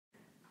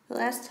The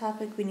last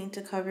topic we need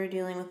to cover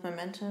dealing with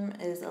momentum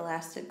is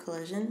elastic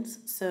collisions.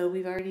 So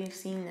we've already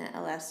seen that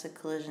elastic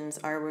collisions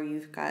are where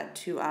you've got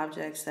two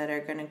objects that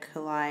are going to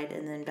collide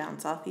and then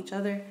bounce off each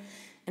other.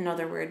 In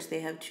other words, they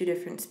have two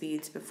different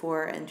speeds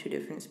before and two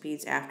different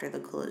speeds after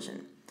the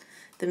collision.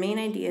 The main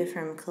idea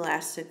from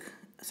elastic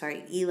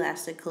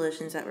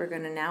collisions that we're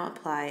going to now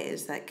apply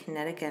is that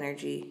kinetic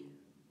energy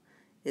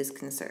is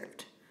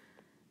conserved.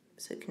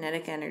 So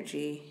kinetic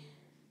energy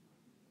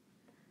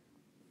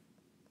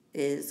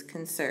is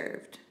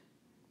conserved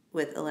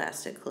with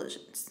elastic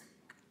collisions.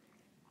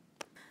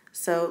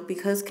 So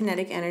because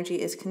kinetic energy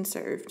is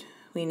conserved,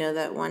 we know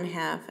that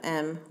 1/2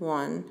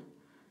 m1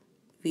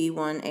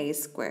 v1a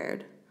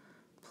squared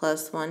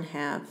plus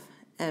 1/2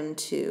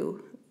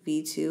 m2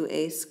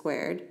 v2a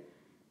squared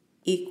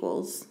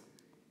equals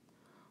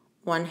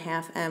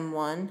 1/2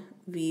 m1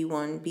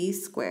 v1b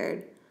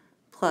squared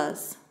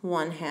plus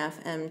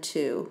 1/2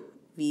 m2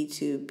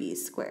 v2b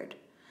squared.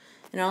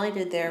 And all I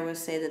did there was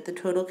say that the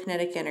total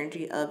kinetic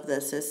energy of the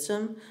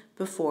system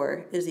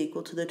before is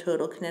equal to the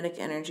total kinetic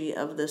energy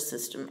of the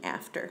system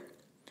after.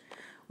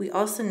 We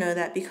also know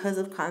that because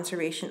of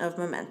conservation of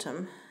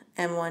momentum,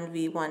 m1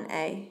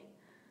 v1a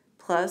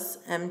plus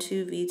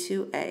m2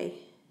 v2a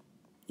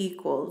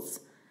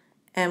equals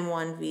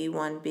m1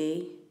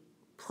 v1b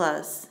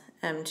plus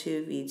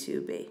m2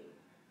 v2b.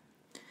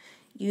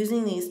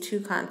 Using these two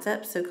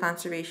concepts, so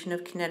conservation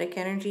of kinetic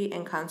energy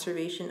and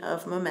conservation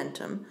of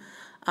momentum,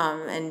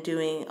 and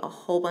doing a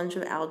whole bunch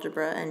of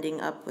algebra,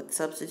 ending up with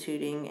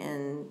substituting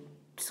and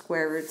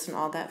square roots and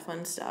all that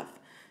fun stuff.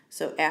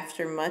 So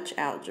after much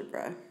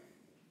algebra,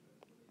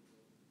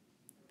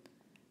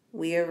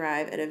 we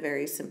arrive at a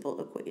very simple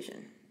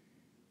equation.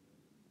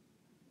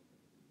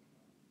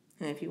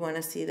 And if you want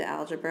to see the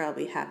algebra, I'll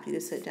be happy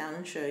to sit down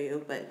and show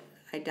you, but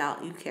I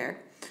doubt you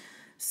care.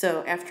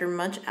 So after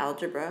much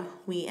algebra,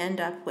 we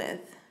end up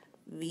with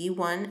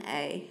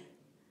v1a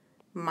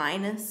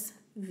minus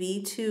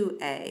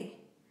v2a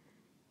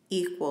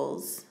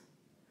equals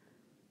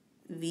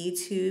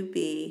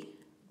v2b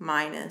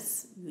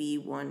minus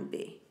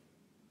v1b.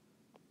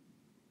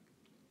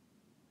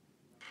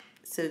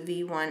 So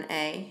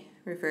v1a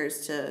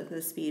refers to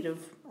the speed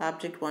of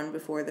object 1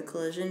 before the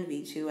collision.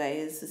 v2a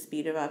is the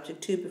speed of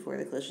object 2 before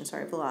the collision,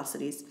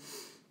 velocities.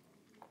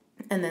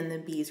 And then the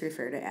b's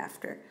refer to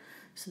after.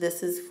 So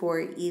this is for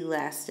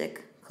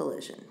elastic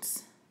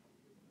collisions.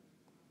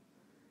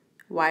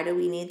 Why do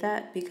we need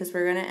that? Because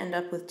we're going to end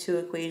up with two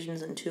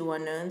equations and two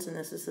unknowns, and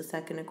this is the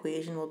second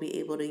equation we'll be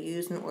able to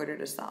use in order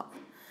to solve.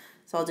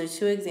 So I'll do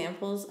two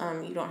examples.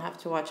 You don't have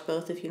to watch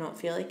both if you don't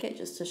feel like it,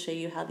 just to show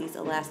you how these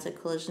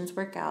elastic collisions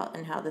work out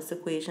and how this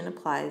equation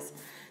applies.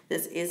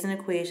 This is an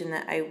equation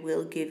that I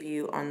will give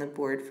you on the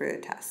board for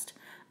a test.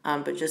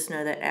 But just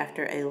know that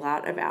after a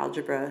lot of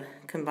algebra,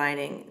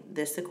 combining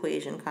this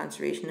equation,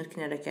 conservation of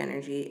kinetic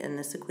energy, and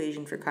this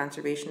equation for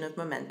conservation of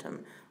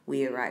momentum,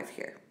 we arrive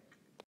here.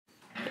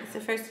 Okay, so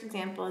first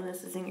example, and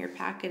this is in your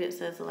packet, it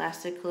says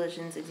elastic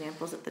collisions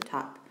examples at the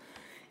top.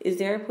 A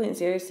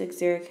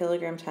 0.060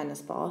 kilogram tennis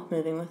ball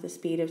moving with a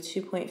speed of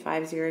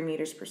 2.50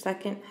 meters per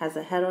second has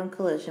a head-on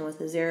collision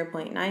with a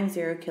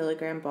 0.90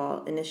 kilogram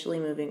ball initially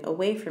moving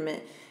away from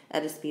it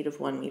at a speed of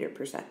 1 meter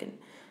per second.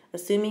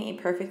 Assuming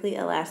a perfectly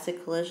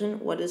elastic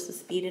collision, what is the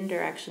speed and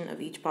direction of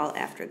each ball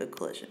after the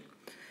collision?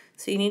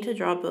 So you need to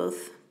draw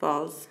both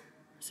balls.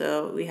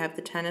 So we have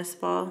the tennis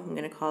ball, I'm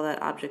going to call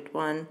that object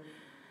 1,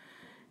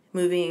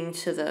 moving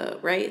to the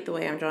right the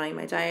way I'm drawing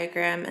my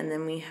diagram, and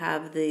then we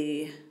have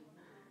the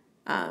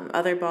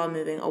other ball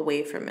moving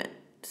away from it.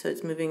 So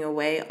it's moving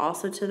away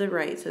also to the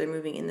right, so they're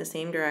moving in the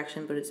same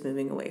direction, but it's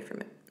moving away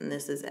from it, and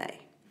this is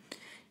A.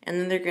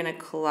 And then they're going to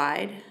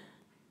collide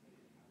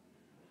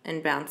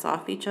and bounce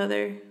off each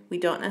other. We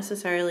don't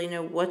necessarily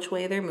know which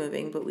way they're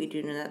moving, but we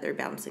do know that they're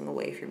bouncing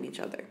away from each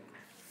other.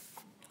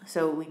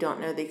 So we don't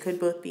know, they could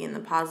both be in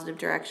the positive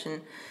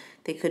direction,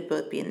 they could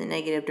both be in the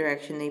negative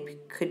direction, they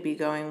could be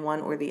going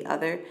one or the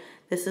other.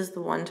 This is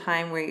the one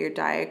time where your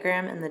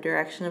diagram and the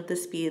direction of the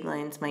speed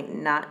lines might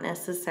not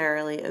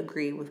necessarily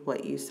agree with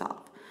what you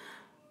solve.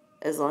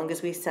 As long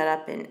as we set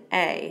up in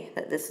A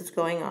that this is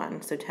going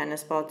on, so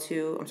ball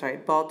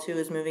 2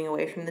 is moving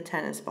away from the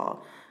tennis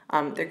ball,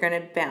 they're going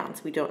to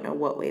bounce. We don't know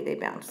what way they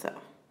bounce though.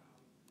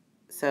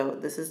 So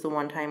this is the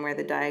one time where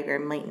the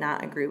diagram might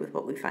not agree with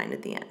what we find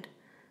at the end.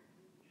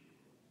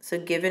 So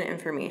given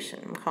information,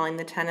 I'm calling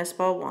the tennis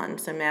ball 1,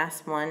 so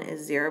mass 1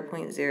 is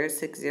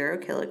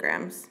 0.060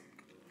 kilograms.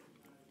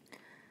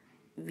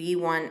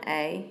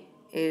 V1A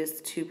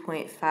is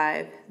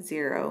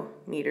 2.50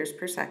 meters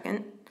per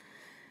second.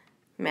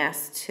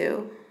 Mass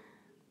 2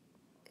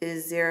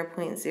 is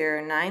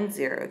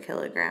 0.090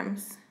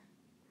 kilograms.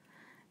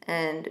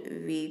 And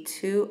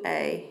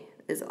V2A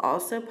is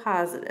also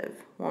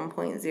positive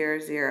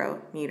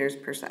 1.00 meters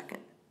per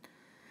second.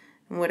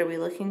 And what are we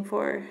looking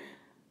for?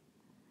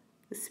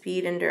 The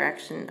speed and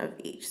direction of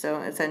each,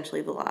 so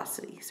essentially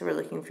velocity. So we're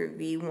looking for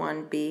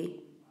V1B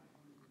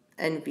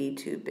and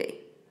V2B.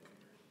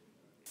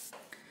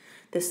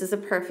 This is a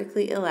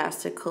perfectly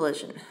elastic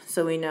collision,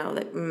 so we know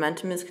that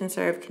momentum is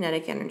conserved,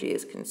 kinetic energy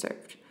is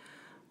conserved.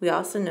 We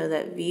also know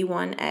that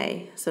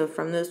V1A, so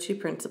from those two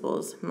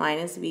principles,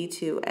 minus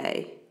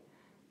V2A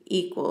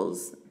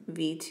equals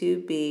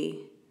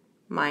V2B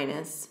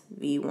minus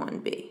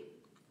V1B.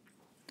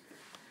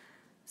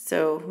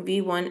 So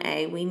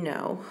V1A we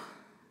know,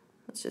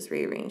 let's just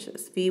rearrange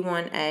this,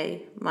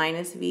 V1A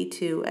minus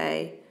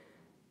V2A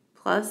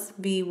plus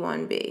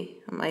V1B,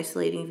 I'm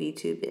isolating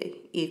V2B,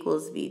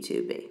 equals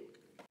V2B. Okay,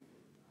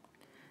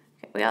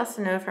 we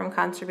also know from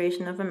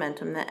conservation of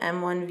momentum that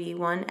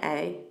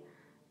M1V1A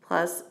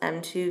plus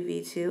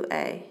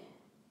M2V2A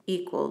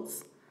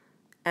equals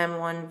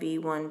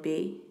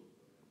M1V1B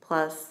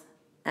plus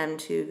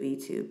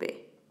M2V2B.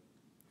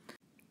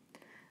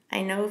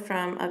 I know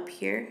from up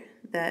here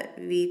that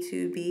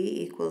V2B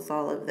equals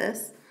all of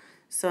this,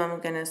 so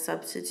I'm going to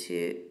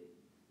substitute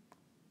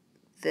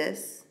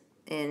this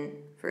in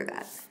for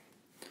that.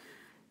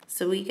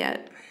 So we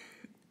get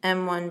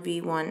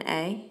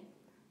M1V1A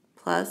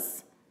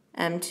plus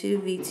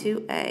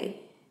M2V2A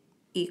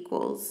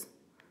equals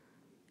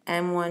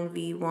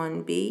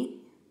M1V1B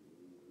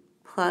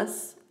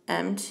plus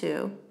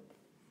M2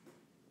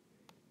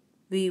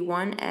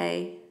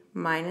 V1A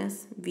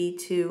minus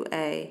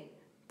V2A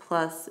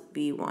plus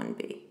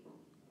V1B.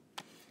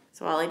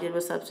 So all I did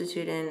was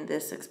substitute in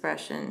this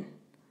expression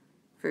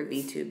for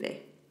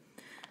V2B.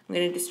 I'm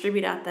going to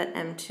distribute out that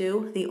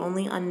M2. The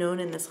only unknown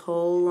in this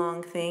whole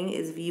long thing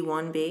is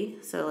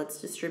V1B. So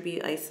let's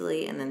distribute,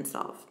 isolate, and then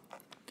solve.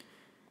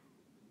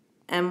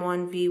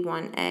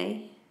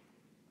 M1V1A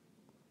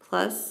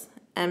plus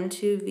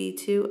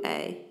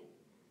M2V2A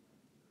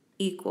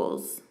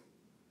equals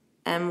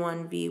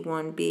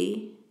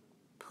M1V1B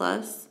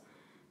plus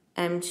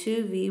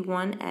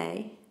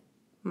M2V1A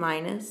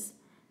minus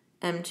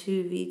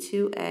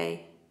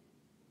M2V2A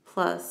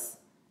plus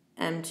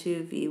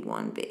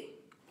M2V1B.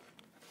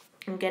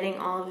 I'm getting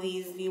all of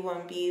these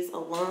V1Bs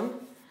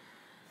alone.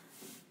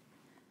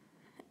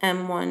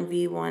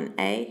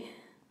 M1V1A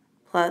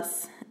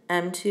plus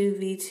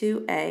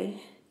M2V2A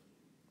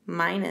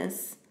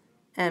minus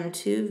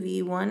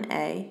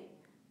M2V1A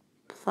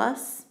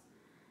plus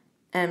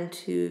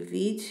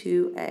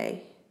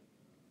M2V2A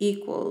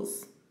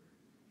equals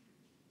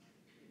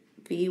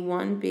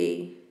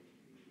V1B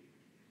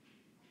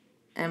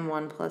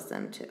M1 plus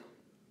M2.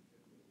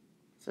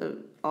 So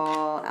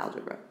all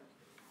algebra.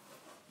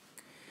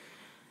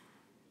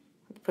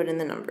 Put in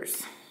the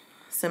numbers.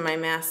 So my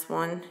mass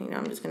 1,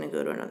 I'm just going to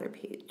go to another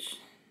page.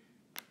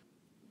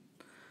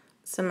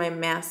 So my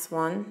mass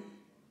 1,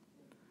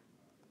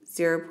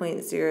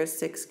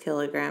 0.06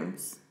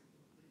 kilograms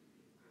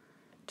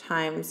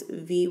times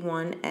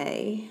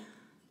V1A,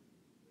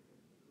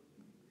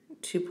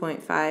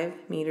 2.5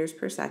 meters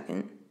per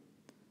second,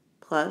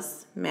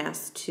 plus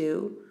mass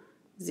 2,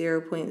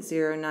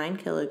 0.09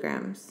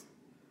 kilograms,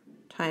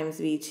 times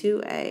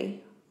V2A,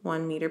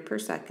 1 meter per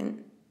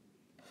second,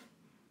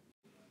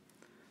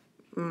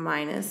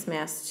 minus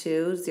mass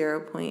 2,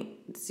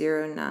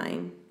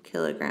 0.09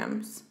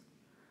 kilograms,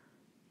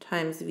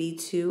 times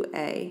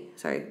V1A,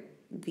 so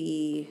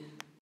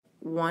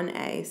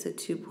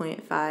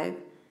 2.5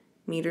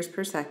 meters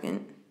per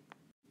second,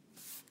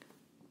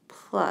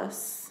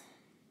 plus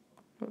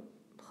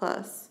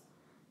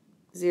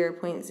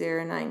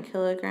 0.09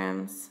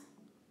 kilograms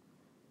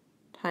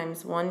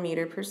times 1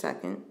 meter per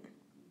second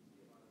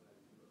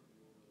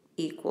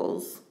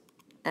equals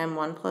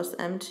M1 plus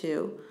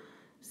M2,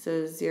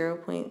 so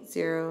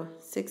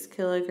 0.06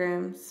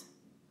 kilograms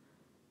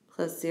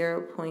plus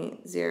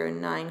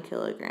 0.09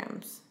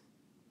 kilograms,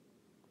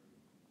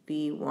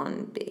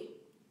 V1B.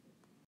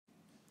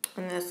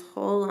 And this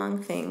whole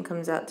long thing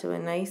comes out to a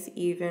nice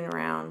even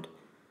round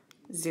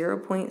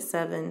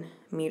 0.7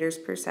 meters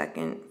per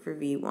second for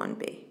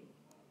V1B.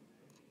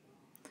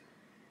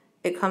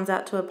 It comes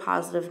out to a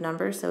positive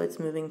number, so it's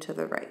moving to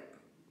the right.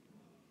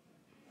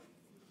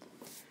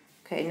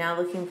 Okay, now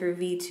looking for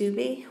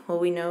V2B. Well,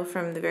 we know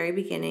from the very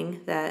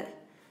beginning that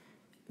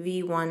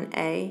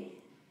V1A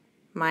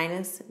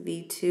minus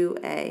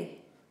V2A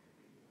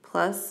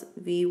plus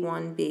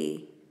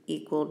V1B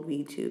equaled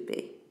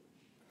V2B.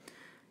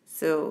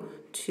 So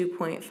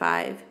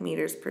 2.5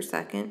 meters per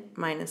second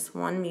minus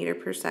 1 meter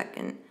per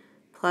second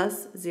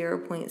plus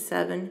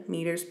 0.7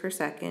 meters per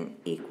second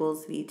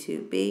equals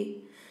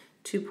V2B.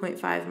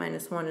 2.5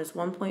 minus 1 is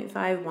 1.5.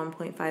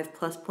 1.5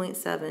 plus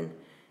 0.7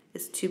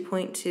 is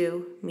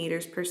 2.2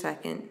 meters per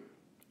second,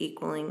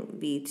 equaling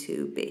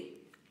V2B.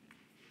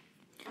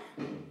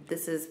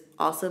 This is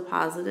also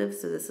positive,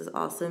 so this is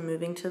also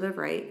moving to the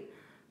right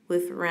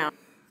with round.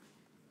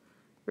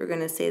 We're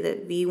going to say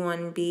that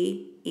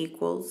V1B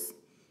equals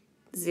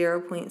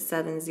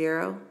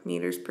 0.70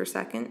 meters per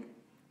second,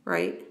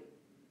 right?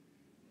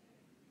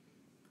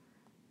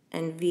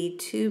 And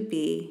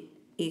V2B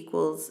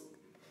equals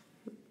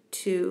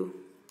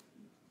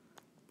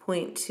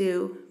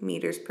 2.2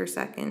 meters per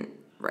second,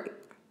 right?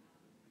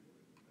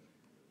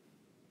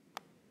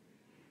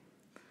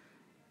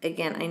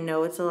 Again, I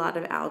know it's a lot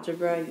of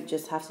algebra. You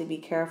just have to be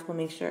careful,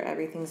 make sure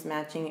everything's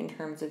matching in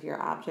terms of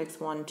your objects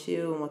 1,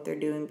 2, and what they're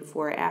doing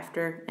before,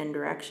 after, and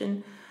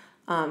direction.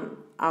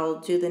 I'll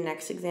do the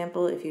next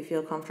example. If you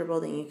feel comfortable,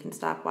 then you can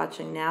stop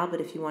watching now, but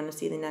if you want to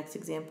see the next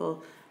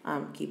example,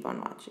 keep on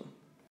watching.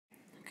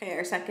 Okay,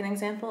 our second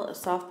example, a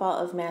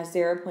softball of mass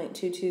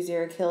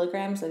 0.220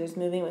 kilograms that is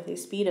moving with a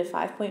speed of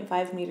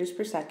 5.5 meters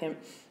per second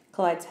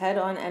collides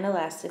head-on and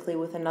elastically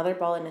with another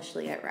ball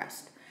initially at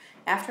rest.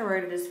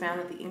 Afterward, it is found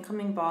that the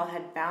incoming ball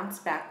had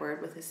bounced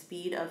backward with a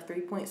speed of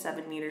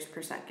 3.7 meters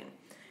per second.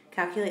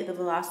 Calculate the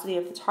velocity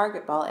of the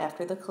target ball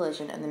after the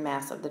collision and the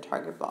mass of the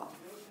target ball.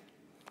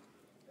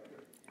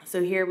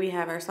 So here we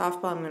have our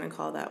softball, I'm going to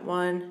call that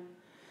 1,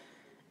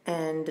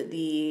 and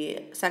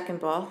the second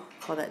ball,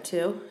 call that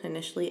 2,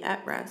 initially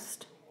at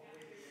rest,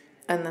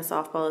 and the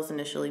softball is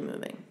initially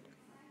moving.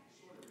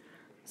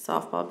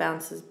 Softball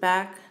bounces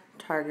back,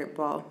 target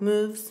ball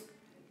moves,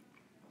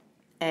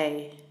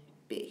 A,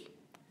 B.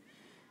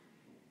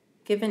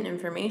 Given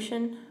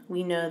information,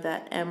 we know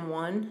that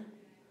M1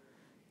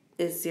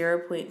 is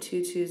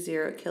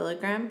 0.220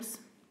 kilograms,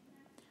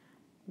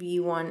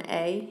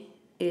 V1A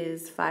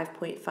is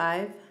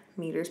 5.5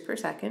 meters per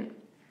second,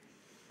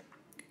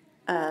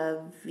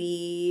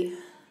 V1B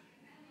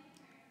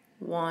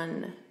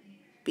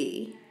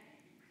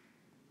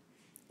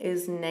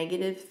is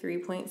negative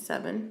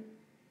 3.7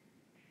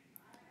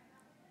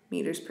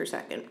 meters per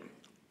second,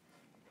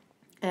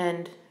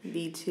 and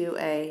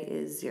V2A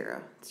is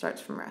 0. It starts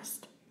from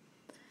rest.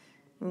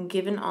 And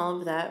given all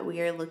of that,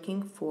 we are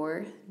looking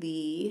for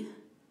the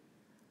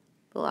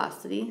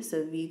velocity,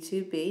 so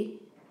V2B,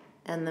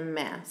 and the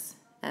mass,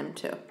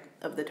 M2,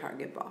 of the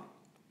target ball.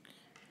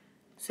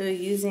 So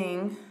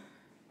using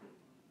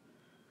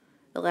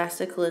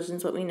elastic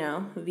collisions, what we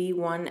know,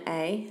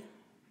 V1A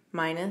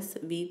minus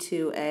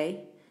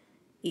V2A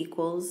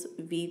equals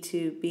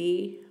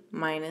V2B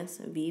minus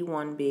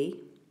V1B.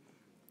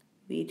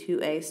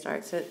 V2A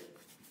starts at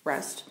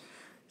rest.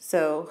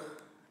 So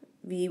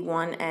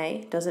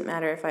V1A, doesn't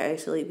matter if I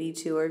isolate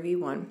V2 or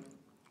V1.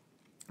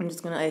 I'm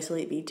just going to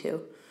isolate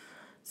V2.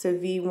 So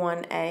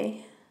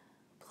V1A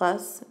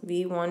plus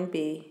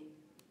V1B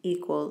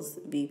equals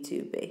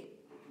V2B.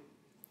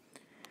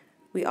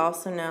 We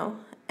also know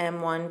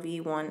M1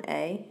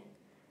 V1A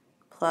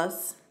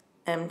plus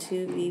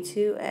M2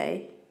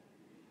 V2A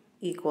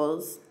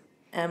equals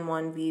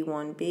M1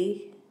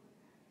 V1B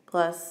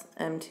plus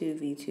M2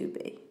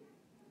 V2B.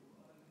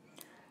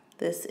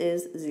 This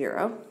is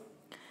 0.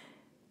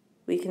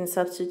 We can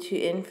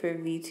substitute in for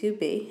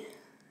V2B,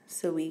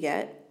 so we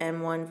get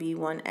M1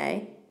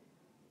 V1A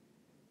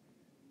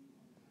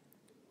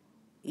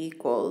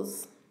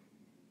equals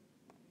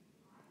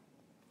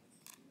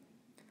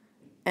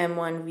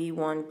M1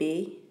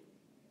 V1B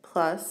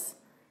plus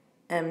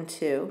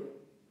M2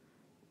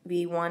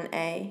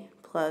 V1A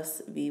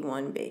plus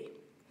V1B.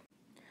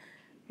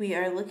 We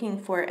are looking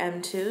for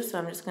M2, so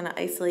I'm just going to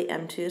isolate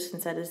M2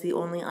 since that is the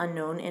only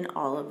unknown in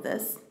all of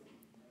this.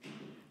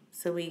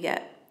 So we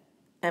get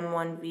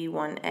M1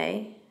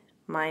 V1A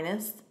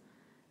minus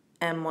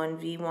M1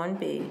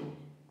 V1B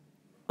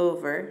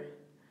over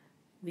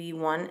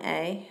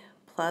V1A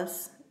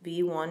plus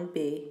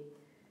V1B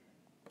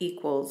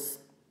equals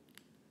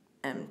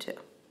M2.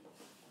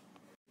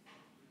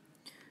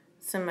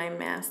 So my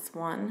mass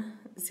 1,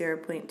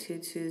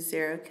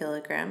 0.220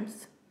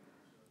 kilograms,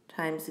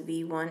 times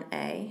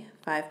V1A,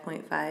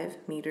 5.5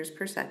 meters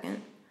per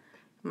second,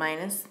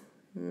 minus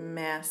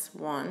mass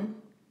 1,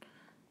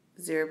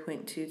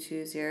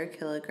 0.220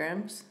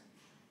 kilograms,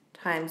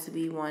 times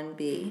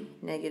V1B,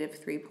 negative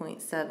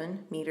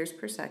 3.7 meters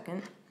per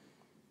second,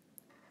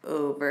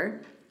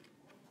 over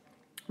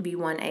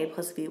V1A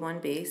plus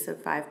V1B, so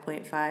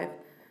 5.5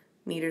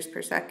 meters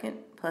per second,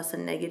 plus a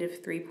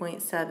negative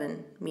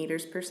 3.7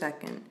 meters per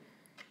second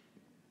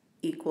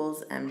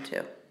equals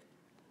M2.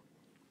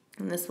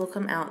 And this will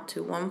come out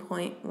to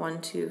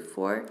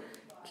 1.124,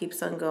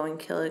 keeps on going,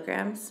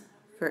 kilograms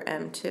for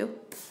M2.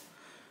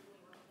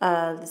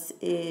 This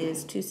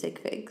is 2 sig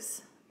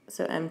figs,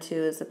 so M2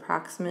 is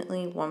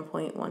approximately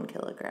 1.1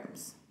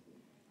 kilograms.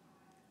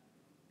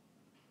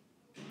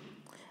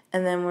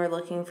 And then we're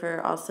looking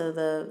for also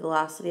the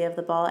velocity of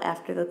the ball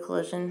after the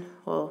collision.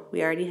 Well,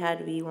 we already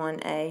had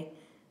V1A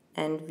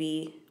and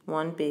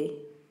V1B,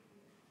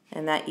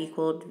 and that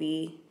equaled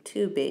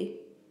V2B.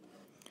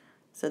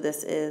 So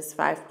this is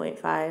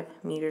 5.5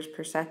 meters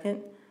per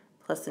second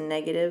plus a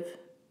negative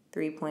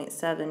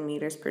 3.7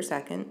 meters per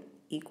second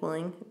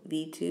equaling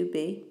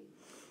V2B.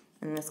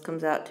 And this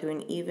comes out to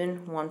an even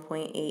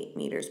 1.8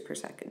 meters per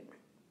second.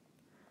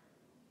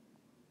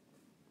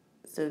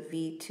 So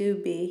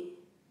V2B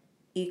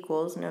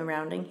equals, no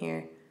rounding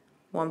here,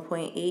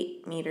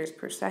 1.8 meters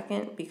per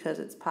second. Because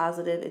it's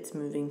positive, it's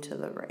moving to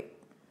the right.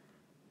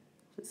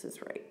 This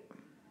is right.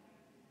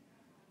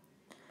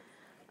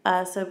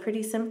 So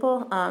pretty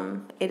simple.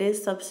 It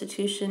is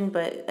substitution,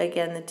 but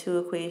again, the two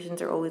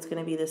equations are always going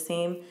to be the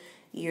same.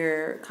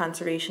 Your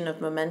conservation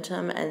of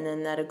momentum, and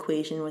then that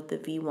equation with the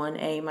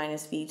V1A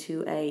minus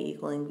V2A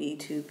equaling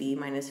V2B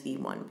minus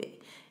V1B.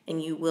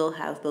 And you will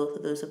have both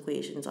of those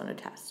equations on a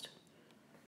test.